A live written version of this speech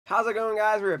How's it going,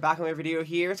 guys? We're back on my video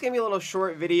here. It's gonna be a little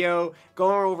short video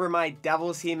going over my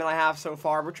Devils team that I have so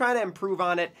far. We're trying to improve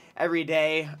on it every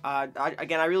day.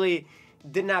 I really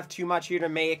didn't have too much here to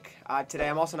make today.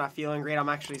 I'm also not feeling great. I'm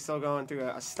actually still going through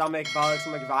a stomach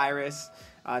virus.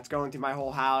 It's going through my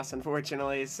whole house,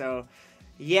 unfortunately. So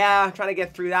yeah, I'm trying to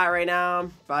get through that right now,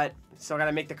 but still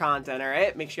gotta make the content. All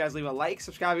right, make sure you guys leave a like,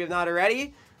 subscribe if you have not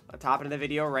already. Let's hop into the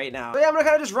video right now. So yeah, I'm gonna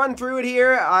kind of just run through it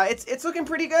here. It's looking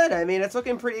pretty good. I mean, it's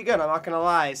looking pretty good. I'm not gonna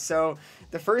lie. So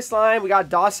the first line, we got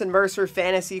Dawson Mercer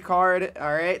fantasy card.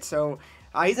 All right, so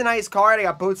he's a nice card. I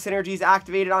got both synergies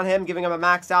activated on him, giving him a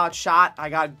maxed out shot. I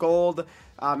got gold,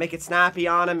 make it snappy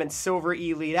on him, and silver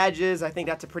elite edges. I think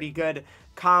that's a pretty good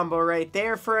combo right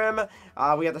there for him.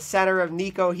 We have the center of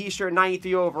Nico Hischier,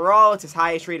 93 overall. It's his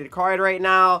highest rated card right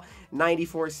now.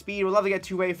 94 speed. We'd love to get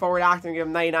two-way forward active and give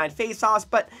him 99 face-offs,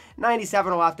 but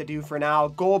 97 will have to do for now.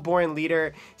 Gold-born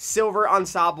leader. Silver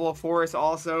unstoppable force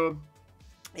also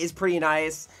is pretty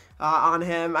nice on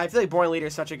him. I feel like born leader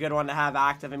is such a good one to have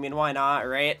active. I mean, why not,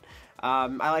 right? I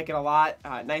like it a lot.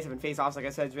 Nice up in face-offs, like I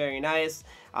said, it's very nice.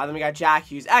 Then we got Jack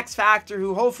Hughes X Factor,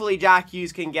 who hopefully Jack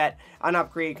Hughes can get an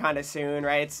upgrade kind of soon,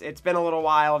 right? It's been a little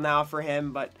while now for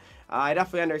him, but I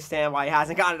definitely understand why he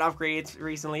hasn't gotten upgrades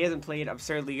recently. He hasn't played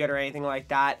absurdly good or anything like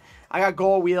that. I got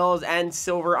gold wheels and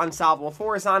silver unstoppable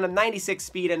force on him. 96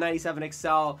 speed and 97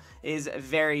 excel is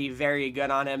very, very good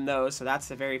on him, though. So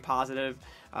that's a very positive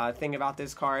thing about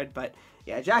this card. But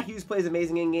yeah, Jack Hughes plays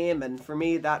amazing in-game, and for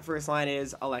me, that first line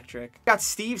is electric. Got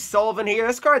Steve Sullivan here.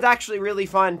 This card's actually really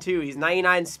fun, too. He's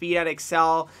 99 speed and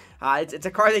excel. It's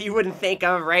a card that you wouldn't think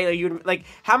of, right? Like,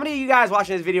 how many of you guys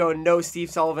watching this video know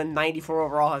Steve Sullivan, 94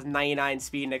 overall, has 99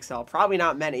 speed and excel? Probably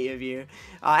not many of you.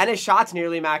 And his shot's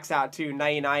nearly maxed out, too.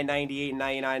 99, 98,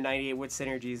 99, 98 with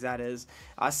synergies, that is.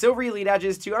 Silver elite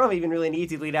edges, too. I don't even really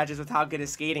need elite edges with how good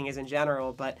his skating is in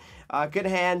general, but good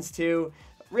hands, too.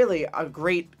 Really a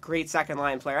great second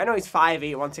line player. I know he's 5'8",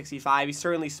 165. He's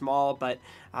certainly small, but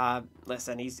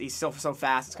listen, he's still so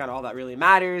fast. It's kind of all that really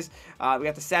matters. We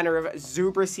got the center of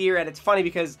Zubris here, and it's funny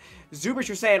because Zubris,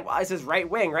 you're saying, well, it says right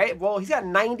wing, right? Well, he's got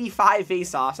 95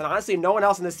 faceoffs, and honestly, no one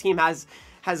else in this team has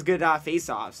good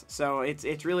face-offs. So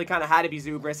it's really kind of had to be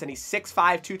Zubris, and he's 6'5",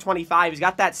 225. He's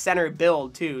got that center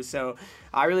build, too, so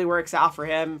it really works out for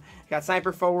him. Got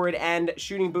sniper forward and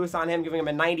shooting boost on him, giving him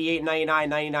a 98, 99,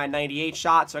 99, 98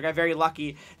 shot. So I got very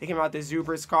lucky to came out the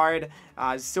Zubris card.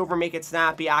 Silver make it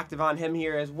snappy, active on him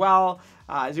here as well.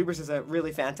 Zubris is a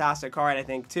really fantastic card, I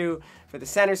think, too, for the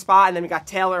center spot. And then we got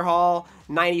Taylor Hall,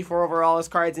 94 overall. His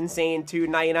card's insane, too.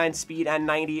 99 speed and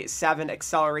 97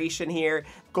 acceleration here.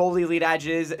 Gold elite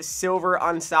edges, silver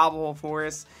unstoppable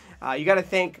force. You got to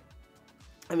think,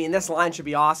 I mean, this line should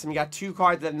be awesome. You got two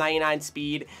cards that have 99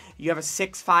 speed. You have a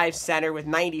 6'5" center with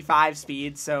 95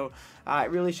 speed. So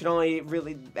it really should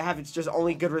only have just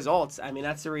only good results. I mean,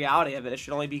 that's the reality of it. It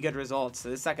should only be good results. So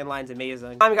the second line's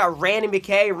amazing. We got Randy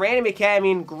McKay. Randy McKay, I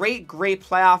mean, great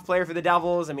playoff player for the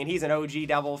Devils. I mean, he's an OG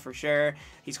Devil for sure.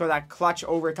 He scored that clutch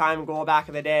overtime goal back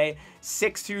in the day.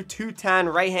 6'2", 210,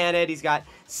 right-handed. He's got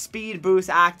speed boost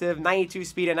active, 92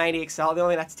 speed and 90 excel. The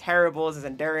only thing that's terrible is his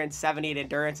endurance. 78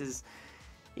 endurance is...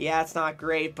 yeah, it's not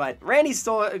great, but Randy's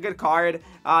still a good card.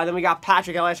 Then we got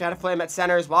Patrick Elliott. I had to play him at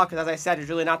center as well because, as I said, there's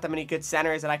really not that many good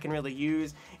centers that I can really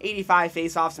use. 85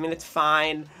 face-offs. I mean, it's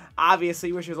fine.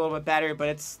 Obviously, wish it was a little bit better, but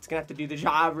it's going to have to do the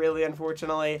job, really,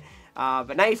 unfortunately.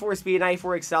 But 94 speed,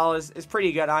 94 excel is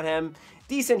pretty good on him.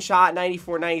 Decent shot,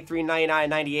 94, 93, 99,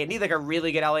 98. Need like a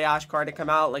really good Eliash card to come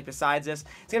out, like besides this.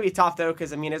 It's going to be tough, though,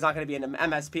 because, I mean, there's not going to be an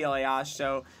MSP Eliash,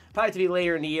 so probably have to be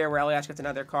later in the year where Eliash gets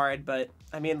another card. But,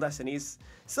 I mean, listen, he's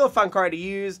still a fun card to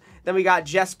use. Then we got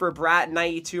Jesper Bratt,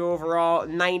 92 overall,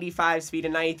 95 speed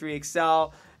and 93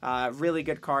 excel. Really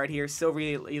good card here. Silver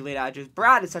elite edges.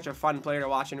 Brad is such a fun player to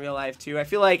watch in real life, too. I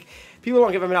feel like people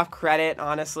don't give him enough credit,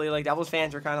 honestly. Like, Devils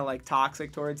fans are kind of, like,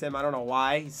 toxic towards him. I don't know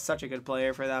why. He's such a good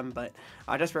player for them. But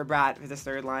just for Brad, for this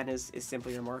third line is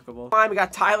simply remarkable. We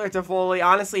got Tyler Toffoli.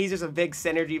 Honestly, he's just a big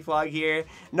synergy plug here.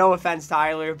 No offense,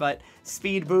 Tyler, but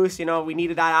speed boost, you know, we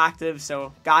needed that active,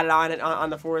 so got it on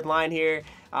the fourth line here.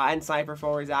 And sniper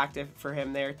forward's active for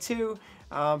him there, too.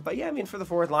 But yeah, I mean, for the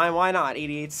fourth line, why not?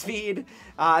 88 speed.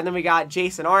 And then we got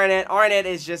Jason Arnott. Arnott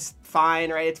is just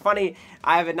fine, right? It's funny,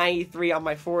 I have a 93 on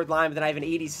my forward line, but then I have an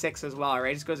 86 as well,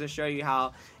 right? It just goes to show you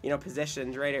how, you know,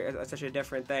 positions, right, are such a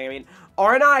different thing. I mean,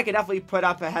 Arnott I could definitely put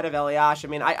up ahead of Eliash. I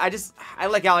mean, I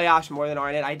like Eliash more than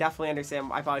Arnott. I definitely understand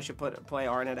I probably should play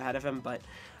Arnott ahead of him, but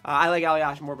I like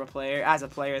Eliash more of a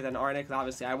player than Arnott, because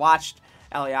obviously I watched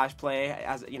Eliash play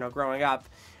as, you know, growing up.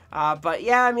 But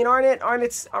yeah, I mean,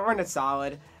 Arnott's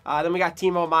solid. Then we got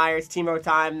Timo Myers, Timo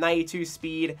time, 92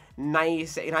 speed,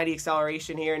 90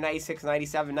 acceleration here, 96,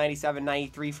 97, 97,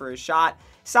 93 for his shot.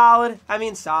 Solid. I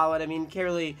mean, solid. I mean, can't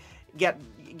really get,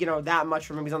 you know, that much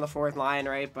from him. He's on the fourth line,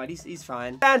 right? But he's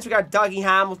fine. Bench, we got Dougie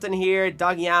Hamilton here.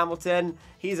 Dougie Hamilton,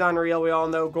 he's unreal. We all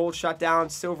know. Gold shutdown,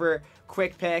 silver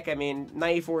quick pick. I mean,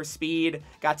 94 speed.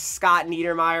 Got Scott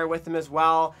Niedermayer with him as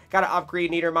well. Got to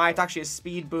upgrade Niedermayer. It's actually a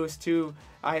speed boost too.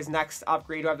 His next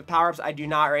upgrade. Do I have the power-ups? I do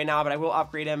not right now, but I will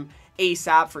upgrade him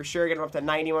ASAP for sure. Get him up to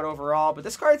 91 overall. But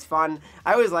this card's fun.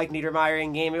 I always like Niedermayer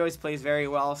in game. He always plays very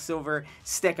well. Silver,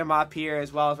 stick him up here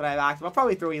as well as what I have active. I'll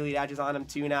probably throw Elite Edges on him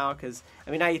too now because,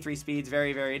 I mean, 93 speed's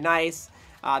very, very nice.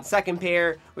 Second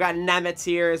pair, we got Nemitz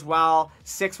here as well.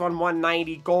 6'1",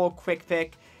 190, gold quick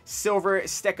pick. Silver,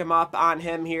 stick him up on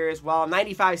him here as well.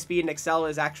 95 speed and Excel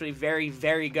is actually very,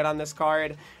 very good on this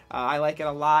card. I like it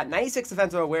a lot. 96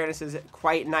 defensive awareness is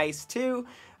quite nice too.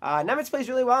 Nemitz plays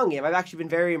really well in game. I've actually been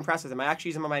very impressed with him. I actually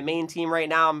use him on my main team right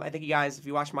now. I think you guys, if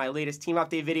you watched my latest team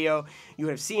update video, you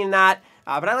would have seen that.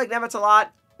 But I like Nemitz a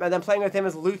lot. And then playing with him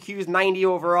is Luke Hughes, 90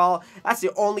 overall. That's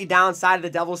the only downside of the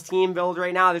Devils team build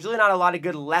right now. There's really not a lot of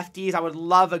good lefties. I would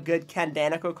love a good Ken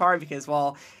Daneyko card because,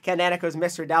 well, Ken Daneyko's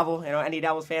Mr. Devil. You know, any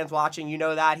Devils fans watching, you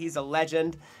know that. He's a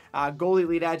legend. Goalie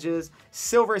lead edges,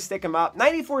 silver, stick him up.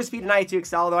 94 speed and 92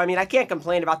 excel, though. I mean, I can't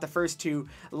complain about the first two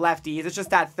lefties. It's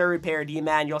just that third pair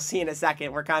D-man you'll see in a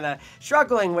second we're kind of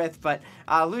struggling with, but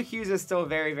Luke Hughes is still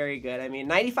very, very good. I mean,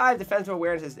 95 defensive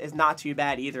awareness is not too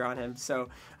bad either on him, so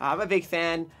I'm a big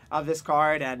fan of this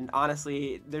card, and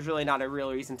honestly, there's really not a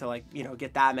real reason to, like, you know,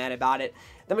 get that mad about it.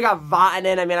 Then we got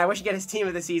Vatanen. I mean, I wish you get his team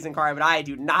of the season card, but I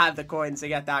do not have the coins to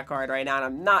get that card right now, and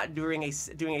I'm not doing a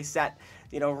set,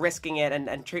 you know, risking it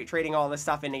and trading all this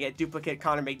stuff in to get duplicate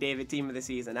Connor McDavid team of the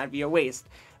season. That'd be a waste.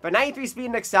 But 93 speed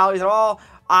and excel. He's an all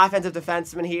offensive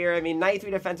defenseman here. I mean,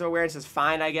 93 defensive awareness is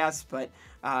fine, I guess, but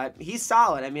he's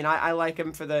solid. I mean, I like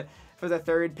him for the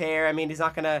third pair. I mean, he's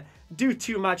not gonna do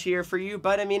too much here for you,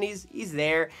 but I mean, he's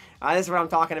there. This is what I'm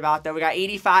talking about, though. We got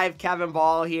 85 Kevin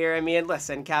Ball here. I mean,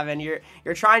 listen, Kevin, you're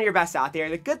trying your best out there.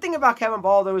 The good thing about Kevin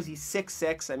Ball, though, is he's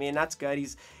 6'6". I mean, that's good.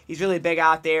 He's really big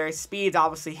out there. His speed's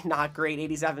obviously not great,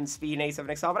 87 speed and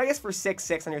 87 excel, but I guess for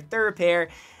 6'6" on your third pair,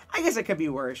 I guess it could be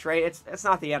worse, right? It's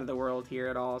not the end of the world here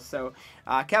at all. So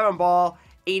Kevin Ball,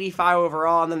 85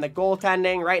 overall, and then the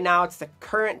goaltending. Right now, it's the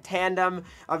current tandem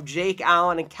of Jake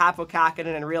Allen and Kaapo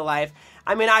Kähkönen in real life.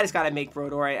 I mean, I just got to make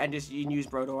Brodeur and just use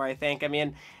Brodeur, I think. I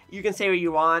mean, you can say what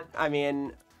you want. I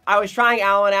mean, I was trying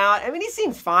Allen out. I mean, he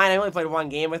seems fine. I only played one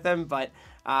game with him, but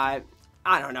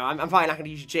I don't know. I'm probably not going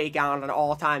to use Jake Allen on an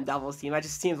all-time Devils team. That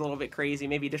just seems a little bit crazy,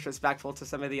 maybe disrespectful to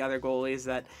some of the other goalies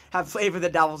that have played for the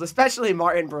Devils, especially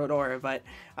Martin Brodeur. But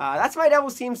that's my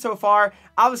Devils team so far.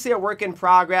 Obviously a work in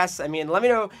progress. I mean, let me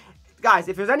know, guys,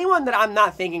 if there's anyone that I'm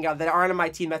not thinking of that aren't on my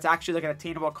team that's actually like an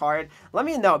attainable card, let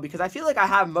me know, because I feel like I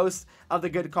have most of the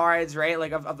good cards, right?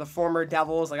 Like of the former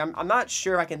Devils. Like I'm not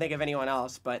sure I can think of anyone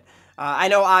else, but I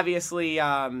know obviously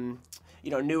you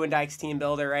know, Neuendijk's team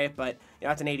builder, right? But you know,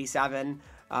 that's an 87.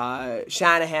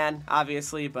 Shanahan,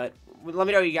 obviously, but let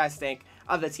me know what you guys think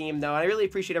of the team, though. And I really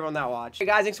appreciate everyone that watched. Hey,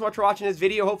 guys, thanks so much for watching this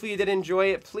video. Hopefully you did enjoy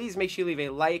it. Please make sure you leave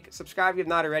a like, subscribe if you have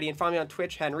not already, and follow me on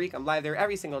Twitch, Henreek. I'm live there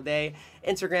every single day.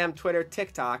 Instagram, Twitter,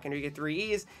 TikTok, Henreek at 3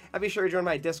 E's. And be sure to join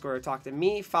my Discord to talk to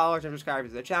me, followers, and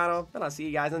subscribers to the channel. And I'll see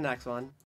you guys in the next one.